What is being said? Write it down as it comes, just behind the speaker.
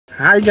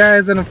Hi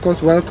guys, and of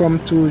course welcome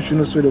to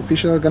Junosuede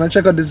official. Gonna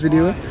check out this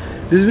video.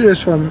 This video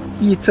is from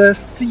EATER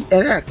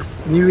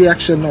CNX. New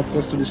reaction of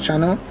course to this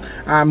channel.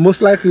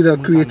 Most likely the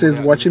creator is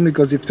watching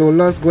because if told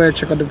us, go ahead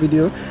check out the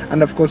video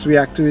and of course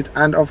react to it.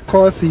 And of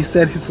course he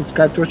said he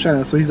subscribed to our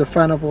channel, so he's a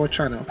fan of our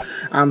channel.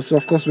 So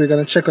of course we're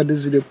gonna check out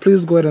this video.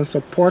 Please go ahead and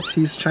support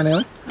his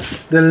channel.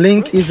 The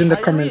link is in the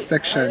comment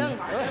section.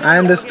 I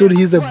understood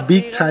he's a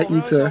big Thai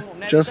eater,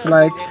 just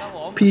like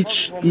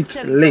Peach Eat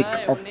Lake,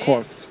 of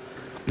course.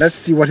 Let's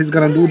see what he's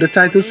gonna do. The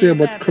title say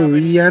about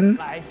Korean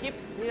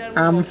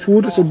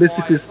food. So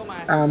basically,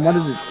 what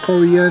is it?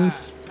 Korean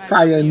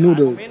fire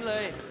noodles,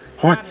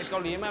 hot.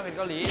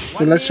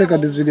 So let's check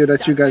out this video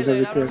that you guys have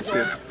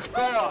requested.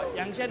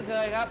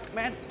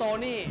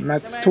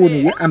 Matt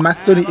Stoney, yeah, and Matt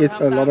Stoney eats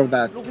a lot of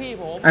that,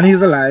 and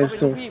he's alive,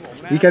 so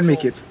he can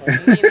make it.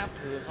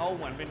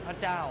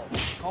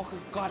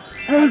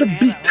 All the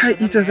big Thai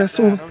eaters are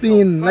so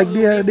thin, like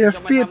they're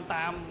fit.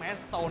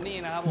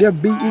 They're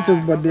big eaters,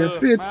 but they're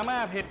fit.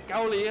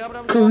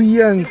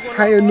 Korean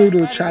fire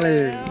noodle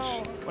challenge.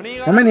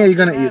 How many are you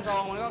gonna eat?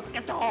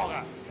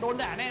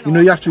 You know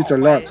you have to eat a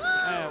lot.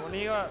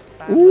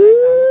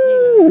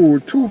 Ooh,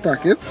 2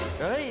 packets.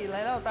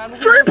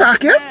 3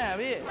 packets?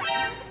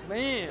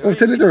 Oh,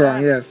 turn it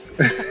around, yes.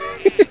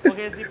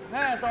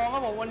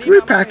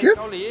 3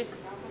 packets?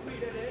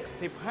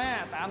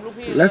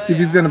 Let's see if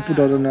he's gonna put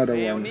out another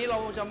one.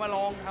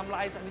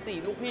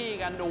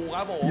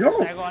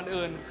 Yo!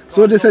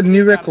 So they said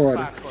new record.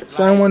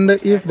 So I wonder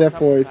if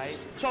therefore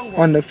it's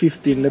on the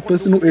 15. The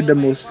person who ate the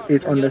most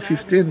ate on the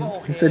 15.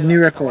 He said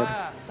new record.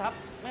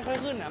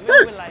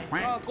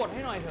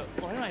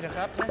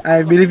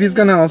 I believe he's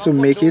gonna also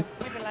make it.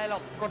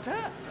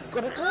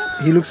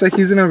 He looks like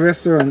he's in a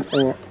restaurant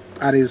or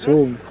at his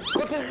home.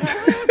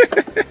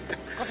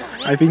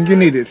 I think you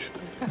need it.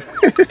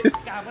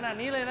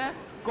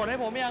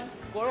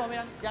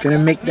 Gonna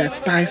make that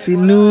spicy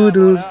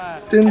noodles.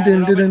 Dun,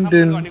 dun, dun, dun,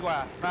 dun.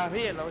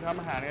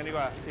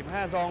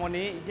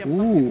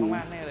 Ooh.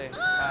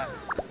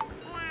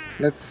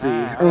 Let's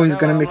see. Oh, he's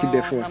gonna make it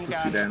there for us to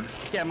see then.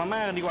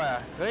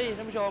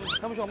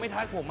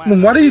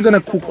 Why are you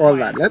gonna cook all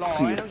that? Let's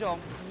see.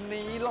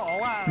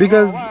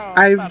 Because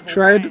I've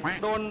tried,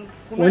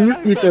 when you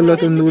eat a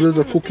lot of noodles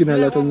or cooking a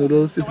lot of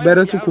noodles, it's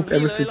better to cook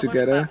everything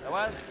together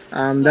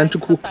than to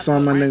cook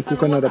some and then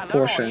cook another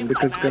portion,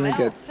 because it's gonna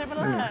get,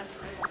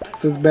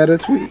 so it's better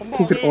to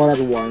cook it all at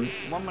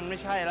once.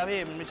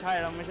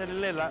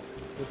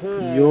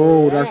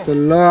 Yo, that's a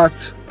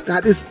lot.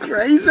 That is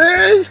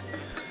crazy.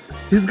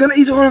 He's gonna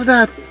eat all of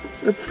that.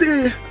 Let's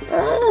see.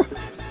 Oh.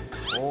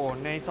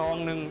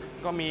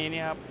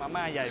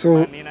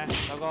 So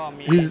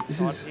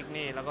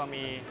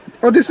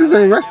oh, this is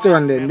a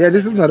restaurant then. Yeah,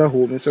 this is not a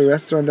home. It's a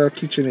restaurant or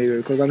kitchen area,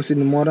 because I'm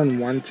seeing more than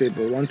 1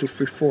 table. 1, 2,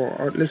 3, 4,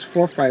 or at least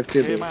 4, 5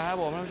 tables.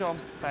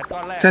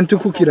 Tend to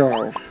cook it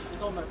all.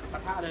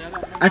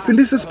 I think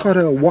this is called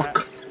a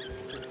wok.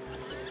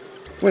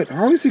 Wait,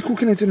 how is he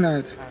cooking it in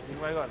that?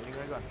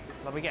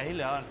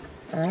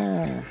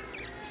 Oh.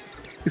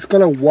 It's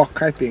called a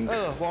wok, I think.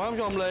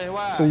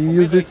 So you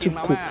use it to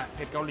cook.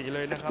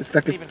 It's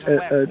like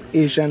an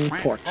Asian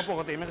pot.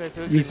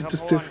 Use it to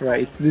stir fry.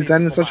 It's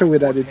designed in such a way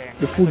that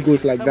the food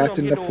goes like that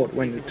in the pot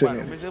when you turn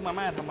it.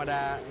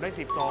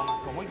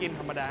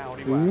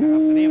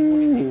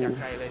 Ooh.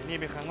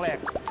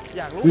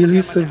 Will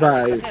he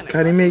survive?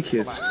 Can he make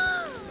it?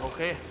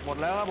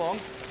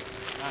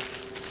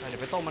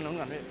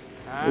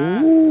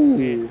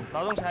 Ooh.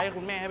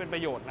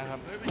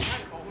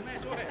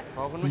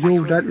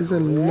 Yo, that is a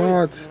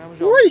lot.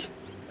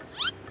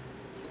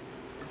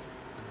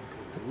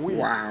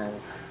 Wow.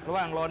 Oh,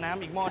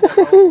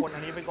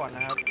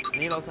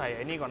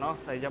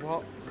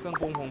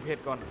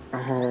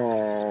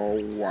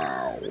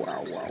 wow.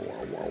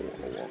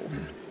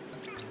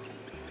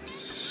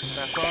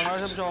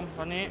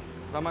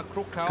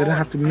 Gonna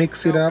have to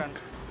mix it up.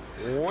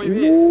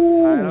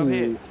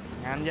 Ooh.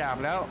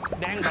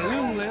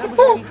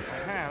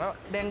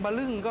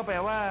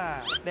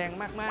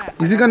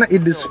 Is he gonna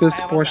eat this first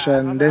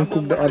portion, then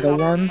cook the other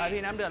one?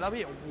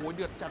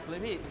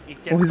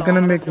 Oh, he's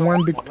gonna make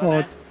one big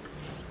pot.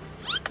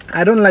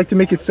 I don't like to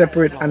make it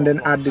separate and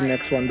then add the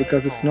next one,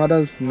 because it's not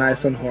as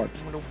nice and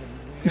hot.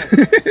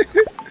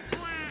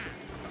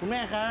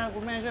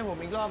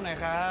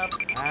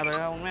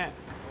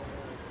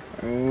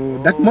 Oh,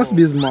 that must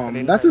be his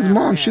mom. That's his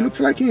mom. She looks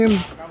like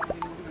him.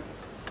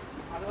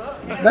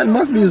 That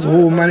must be his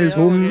home, and his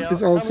home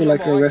is also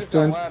like a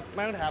restaurant,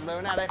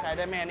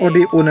 or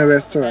they own a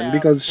restaurant,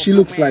 because she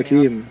looks like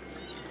him.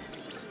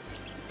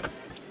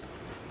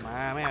 Oh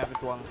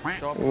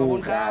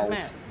wow.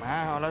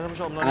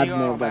 Add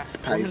more of that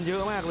spice.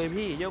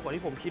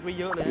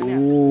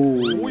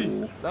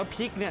 Ooh.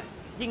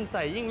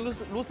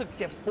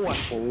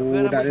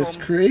 Oh, that is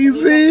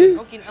crazy.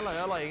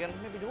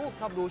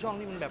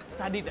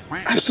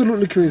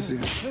 Absolutely crazy.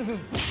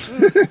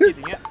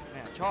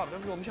 ชอบท่า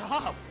นผู้ชมช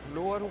อบ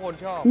รู้ว่าทุกคน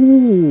ชอบ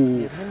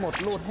ให้หมด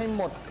รูดให้ห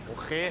มดโอ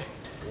เค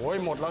โอ้ย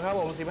หมดแล้วครับผ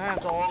ม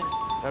15 ซอง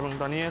แต่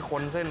ตอนนี้ค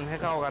นเส้นให้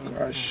เข้ากัน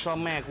ซ่อม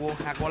แม่กู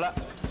หักหมดละ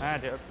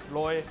เดี๋ยวโร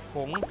ยผ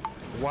ง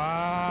ว้า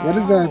ว What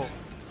is that?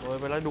 โรย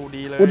ไปแล้วดู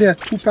ดีเลย Oh, there are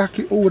 2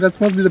 packets. Oh, that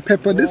must be the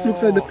pepper. This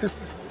looks like the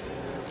pepper.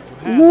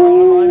 500พี่ห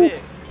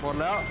มด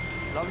แล้ว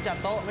เราไปจัด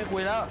โต๊ะไม่คุ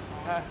ยแล้ว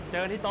เจ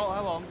อที่โต๊ะค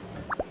รับผม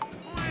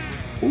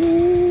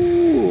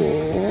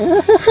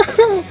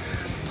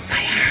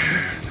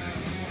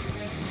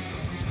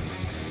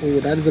Oh,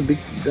 that's a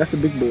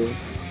big bowl.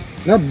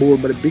 Not bowl,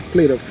 but a big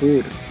plate of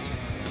food.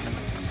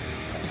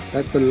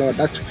 That's a lot.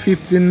 That's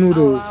 15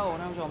 noodles.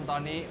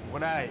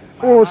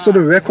 Oh, so the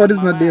record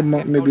is not there.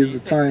 Maybe it's the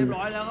time.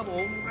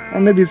 Or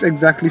maybe it's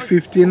exactly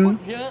 15.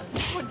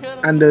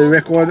 And the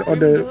record or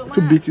the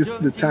to beat is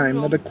the time,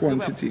 not the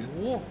quantity.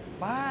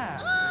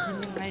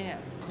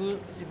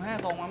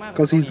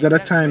 Because he's got a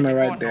timer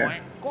right there.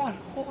 Wow.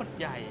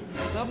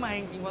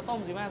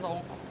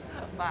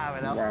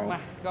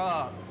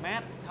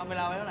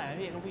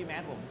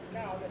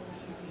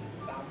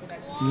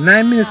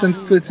 9 minutes and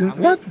 14.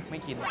 What?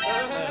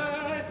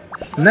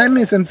 9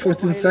 minutes and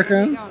 14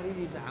 seconds.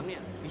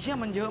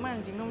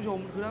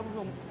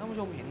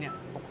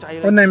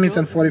 Oh, 9 minutes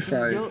and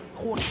 45.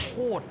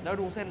 แล้ว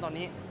ดูเส้นตอน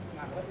นี้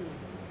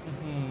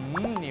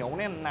เหนียวแ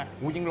น่นหนัก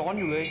ยังร้อน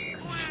อยู่เลย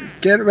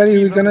Get ready,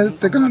 we're gonna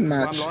take a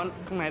match. ร้อน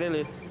ข้างในได้เล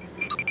ย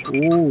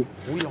Oh,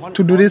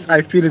 to do this, I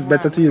feel it's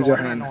better to use your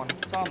hand.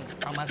 ซ่อม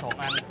เอามา2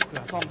 อันเผื่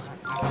อซ่อม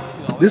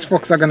These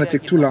forks are gonna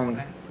take too long.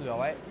 เผื่อ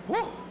ไว้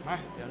มา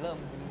เดี๋ยวเริ่ม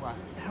ดีกว่า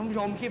ท่านผู้ช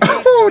มคลิป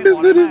Oh,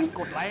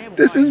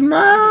 this is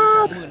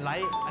mad.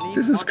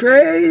 This is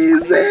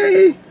crazy.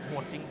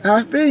 I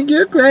think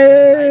you're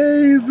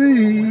crazy.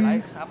 ไล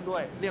ฟ์ซับด้ว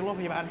ยเรียกรถ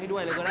พยาบาลให้ด้ว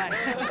ยเลยก็ได้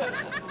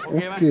โอเ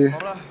คไหม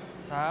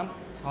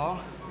พร้อม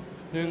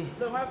แล้ว3 2 1เ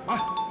ริ่มครับ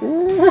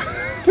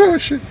Oh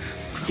shit.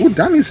 Oh,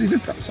 damn, he's eating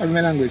fast. Sorry,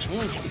 my language.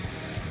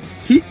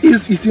 He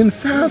is eating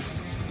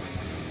fast.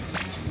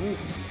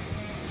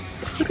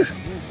 Okay.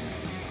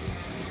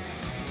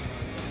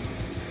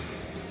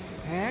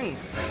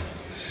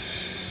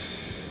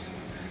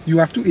 You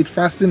have to eat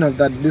fast enough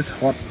that this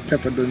hot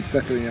pepper don't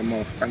settle in your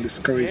mouth and this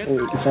curry. Oh,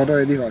 it's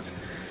already hot.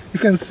 You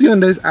can see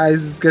under his eyes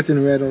it's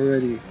getting red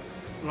already.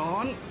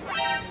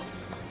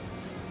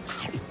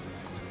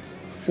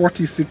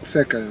 46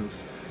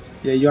 seconds.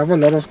 Yeah, you have a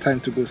lot of time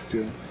to go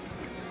still.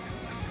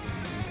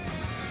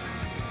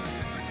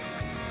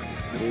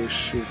 Oh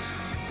shoot.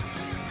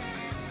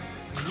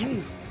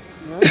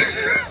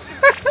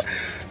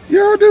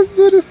 Yo, this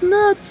dude is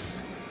nuts.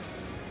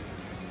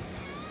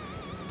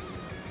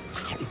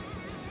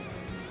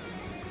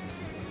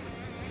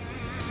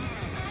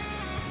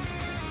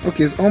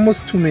 Okay, it's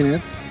almost 2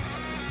 minutes.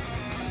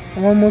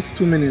 Almost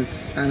 2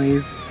 minutes, and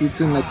he's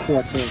eating a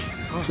quarter.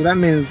 So that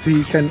means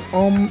he can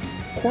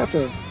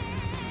quarter.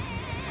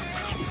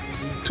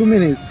 2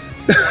 minutes.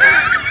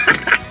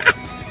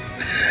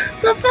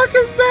 The fuck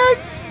is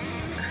that?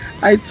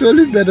 I told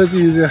you better to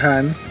use your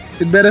hand.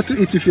 It's better to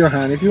eat with your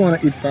hand. If you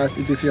want to eat fast,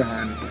 eat with your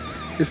hand.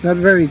 It's not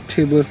very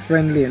table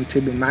friendly and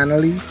table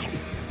mannerly,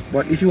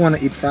 but if you want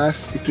to eat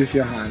fast, eat with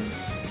your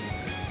hands.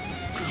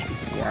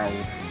 Wow.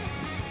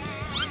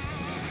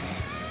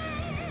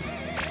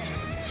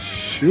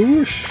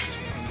 Shoosh.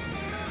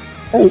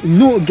 Oh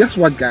no, guess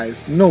what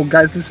guys? No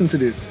guys, listen to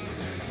this.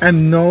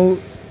 I'm now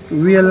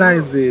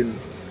realizing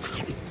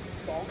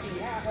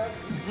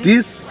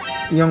this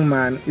young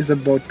man is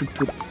about to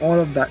put all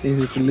of that in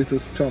his little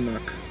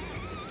stomach.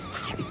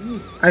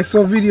 I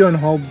saw a video on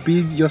how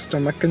big your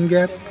stomach can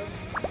get,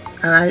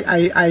 and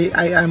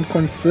I am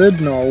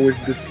concerned now with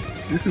this.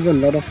 This is a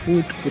lot of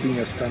food to put in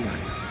your stomach.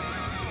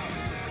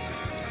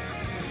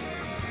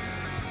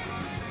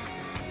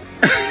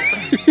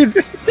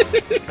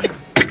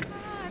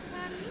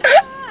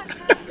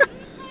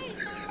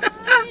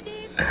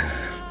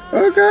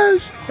 Oh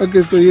gosh.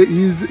 Okay, so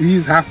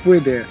he's halfway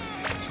there.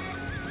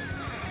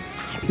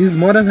 He's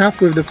more than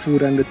halfway with the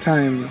food and the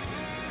time.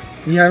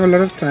 He have a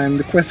lot of time.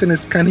 The question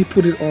is, can he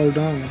put it all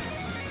down?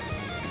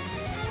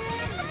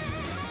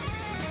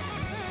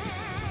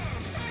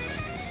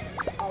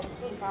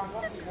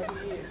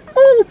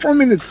 Oh, 4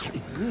 minutes.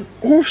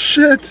 Oh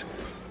shit.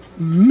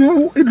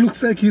 No, it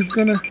looks like he's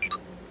gonna.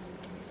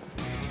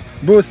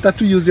 Bro, start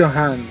to use your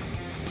hand.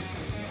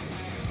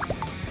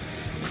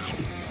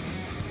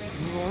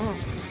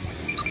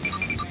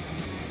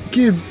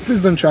 Kids,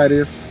 please don't try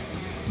this.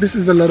 This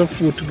is a lot of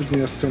food to put in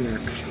your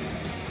stomach.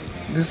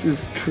 This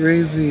is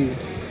crazy.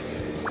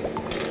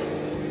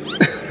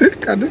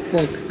 God, the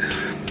fuck.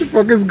 The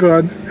fuck is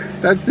gone.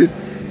 That's it.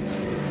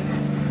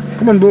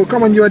 Come on, bro.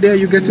 Come on, you're there.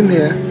 You're getting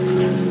there.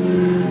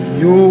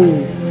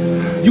 Yo.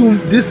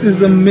 This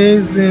is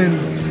amazing.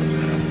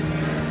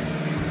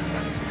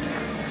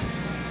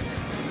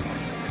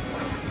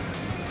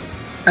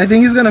 I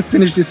think he's gonna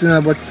finish this in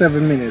about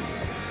 7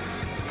 minutes.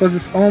 Because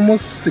it's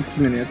almost 6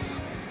 minutes.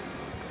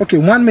 Okay,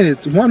 1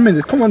 minute. 1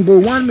 minute. Come on, bro.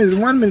 1 minute.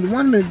 1 minute.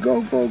 1 minute.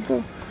 Go, go,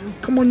 go.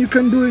 Come on, you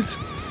can do it.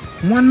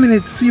 1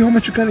 minute. See how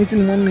much you can eat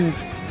in 1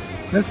 minute.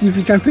 Let's see if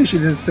he can finish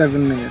it in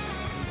 7 minutes.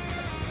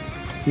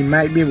 He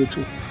might be able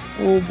to.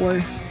 Oh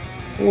boy.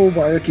 Oh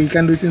boy. Okay, he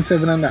can do it in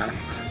 7.5.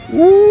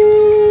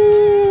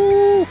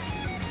 Woo!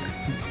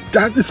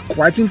 That is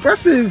quite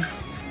impressive.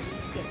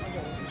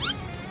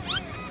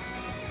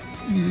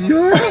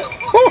 Yo.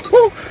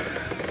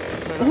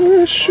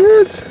 Oh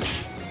shoot.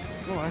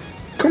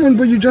 Come on,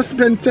 but you just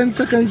spent 10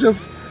 seconds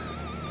just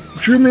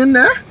dreaming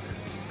there.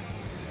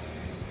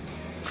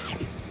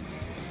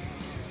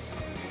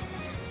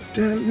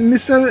 Damn,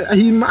 Mr.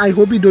 I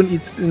hope you don't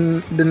eat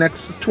in the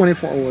next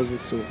 24 hours or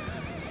so.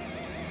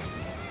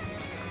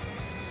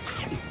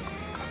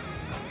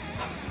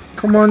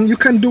 Come on, you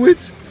can do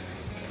it.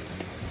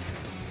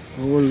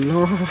 Oh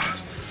Lord.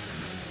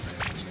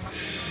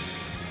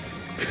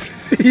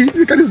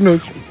 Look at his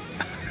nose.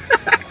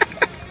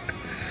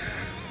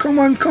 Come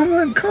on, come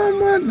on,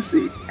 come on.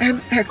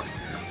 CNX,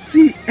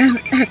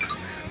 CNX,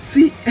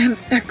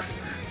 CNX,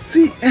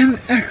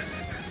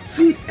 CNX,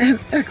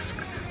 CNX,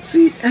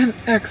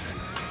 CNX,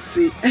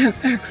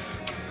 CNX.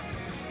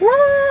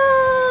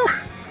 Whoa!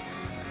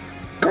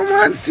 Come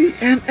on,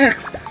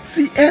 CNX,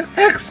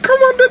 CNX. Come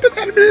on, do it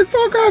in 8 minutes.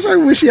 Oh gosh, I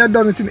wish he had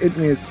done it in 8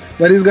 minutes.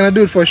 But he's gonna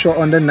do it for sure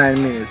under 9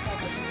 minutes.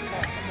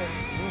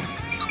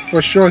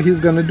 For sure, he's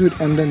gonna do it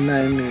under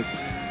 9 minutes.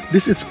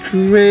 This is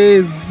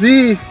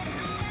crazy.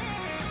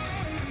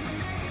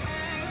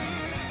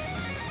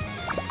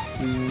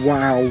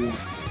 Wow.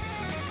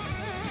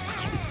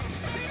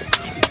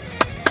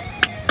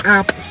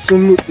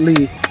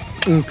 Absolutely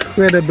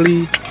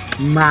incredibly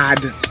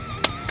mad.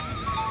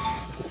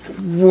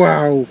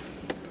 Wow.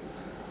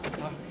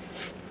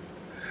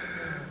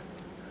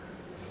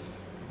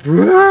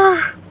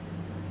 Bruh.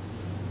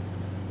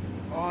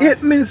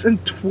 8 minutes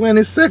and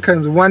 20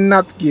 seconds, one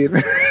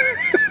napkin.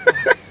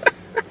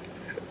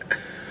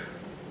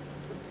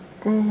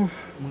 Oh.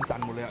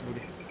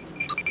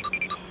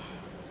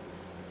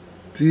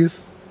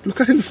 This. Look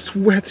at him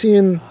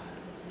sweating.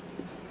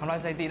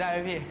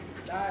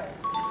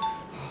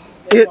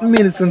 8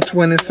 minutes and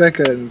 20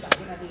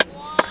 seconds.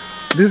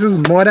 This is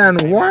more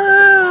than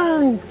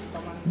wow.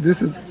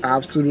 This is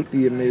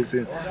absolutely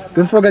amazing.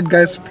 Don't forget,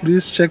 guys,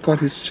 please check out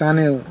his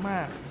channel.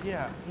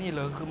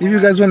 If you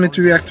guys want me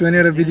to react to any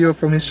other video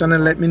from his channel,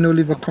 let me know,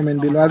 leave a comment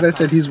below. As I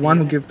said, he's one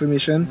who gave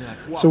permission,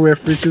 so we're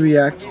free to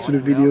react to the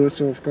video.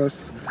 So of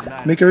course,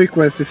 make a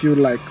request if you would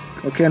like.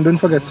 Okay, and don't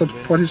forget,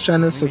 support his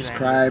channel,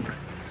 subscribe.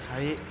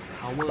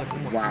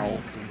 Wow.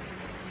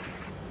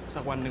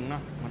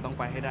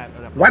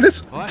 What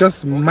is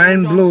just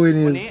mind-blowing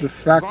is the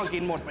fact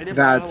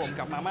that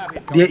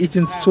they're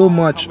eating so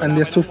much and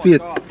they're so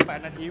fit.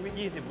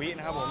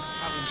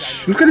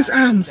 Look at his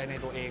arms.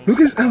 Look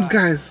at his arms,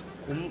 guys.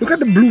 Look at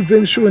the blue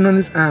vein showing on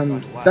his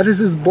arms. That is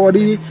his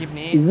body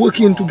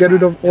working to get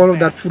rid of all of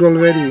that food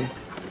already.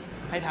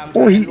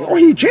 Oh,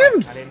 he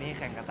gyms.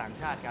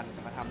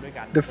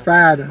 The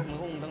fad.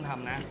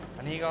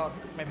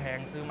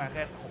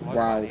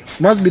 Wow.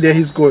 Must be there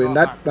he's going.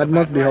 That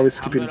must be how he's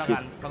keeping fit.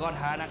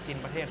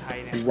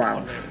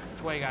 Wow.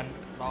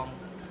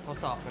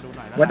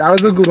 But that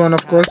was a good one.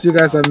 Of course, you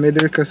guys have made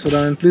the request for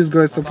that, and please go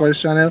and support his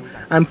channel.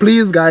 And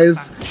please,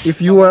 guys,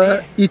 if you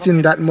are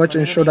eating that much,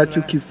 ensure that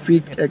you keep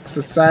fit,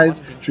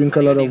 exercise, drink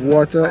a lot of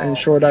water,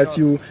 ensure that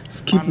you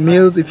skip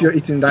meals if you're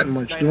eating that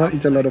much. Do not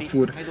eat a lot of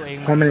food.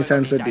 How many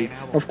times a day?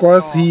 Of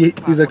course, he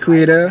is a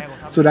creator,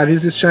 so that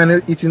is his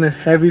channel, eating a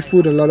heavy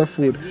food, a lot of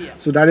food.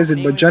 So that is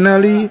it. But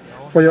generally,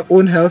 for your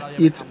own health,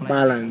 eat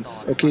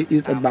balance. Okay,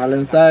 eat a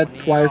balanced diet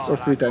 2 or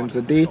 3 times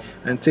a day,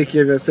 and take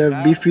care of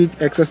yourself. Be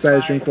fit,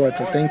 exercise, drink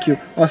water. Thank you.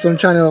 Awesome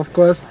channel, of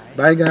course.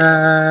 Bye,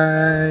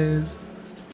 guys.